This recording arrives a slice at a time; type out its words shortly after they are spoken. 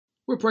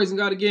We're praising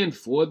God again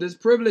for this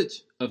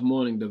privilege of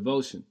morning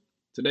devotion.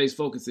 Today's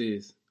focus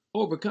is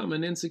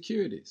overcoming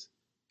insecurities.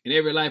 In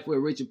every life, we'll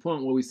reach a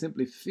point where we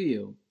simply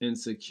feel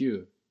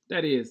insecure.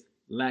 That is,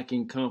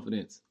 lacking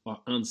confidence or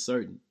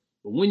uncertain.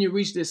 But when you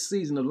reach this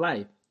season of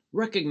life,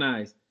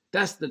 recognize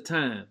that's the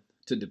time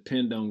to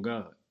depend on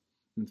God.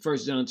 In 1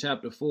 John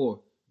chapter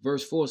 4,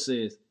 verse 4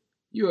 says,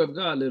 "You are of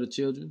God, little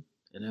children,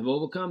 and have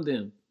overcome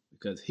them,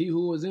 because he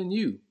who is in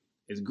you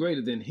is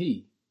greater than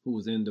he who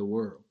is in the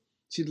world."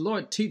 See, the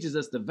Lord teaches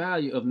us the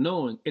value of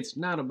knowing it's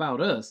not about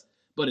us,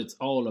 but it's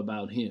all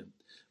about him.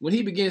 When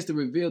he begins to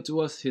reveal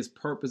to us his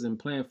purpose and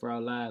plan for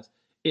our lives,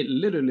 it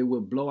literally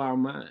will blow our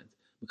minds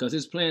because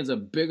his plans are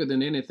bigger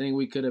than anything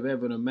we could have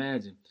ever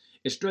imagined.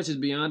 It stretches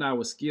beyond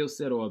our skill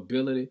set or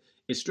ability.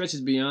 It stretches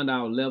beyond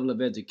our level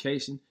of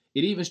education.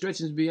 It even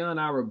stretches beyond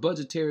our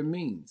budgetary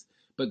means.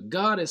 But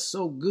God is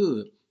so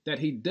good that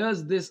he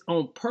does this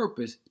on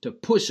purpose to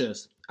push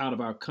us out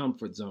of our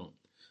comfort zone.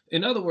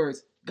 In other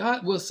words,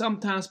 God will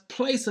sometimes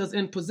place us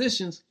in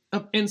positions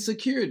of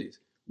insecurities.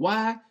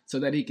 Why? So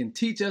that he can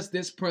teach us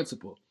this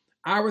principle.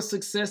 Our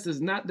success is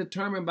not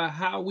determined by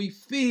how we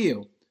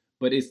feel,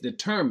 but it's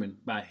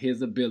determined by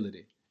his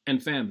ability.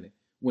 And family,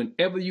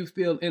 whenever you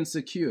feel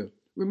insecure,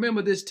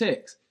 remember this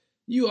text.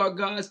 You are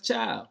God's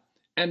child.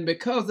 And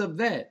because of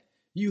that,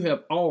 you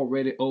have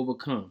already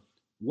overcome.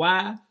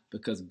 Why?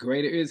 Because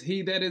greater is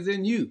he that is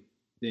in you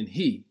than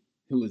he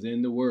who is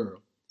in the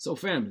world. So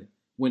family,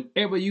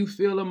 whenever you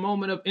feel a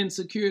moment of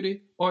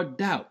insecurity or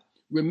doubt,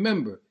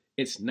 remember,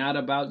 it's not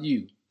about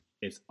you.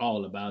 It's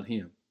all about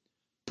him.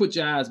 Put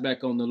your eyes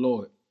back on the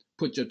Lord.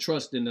 Put your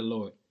trust in the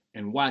Lord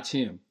and watch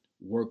him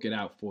work it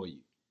out for you.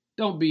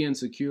 Don't be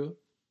insecure.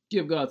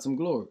 Give God some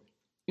glory.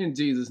 In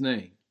Jesus'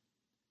 name,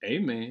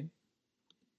 amen.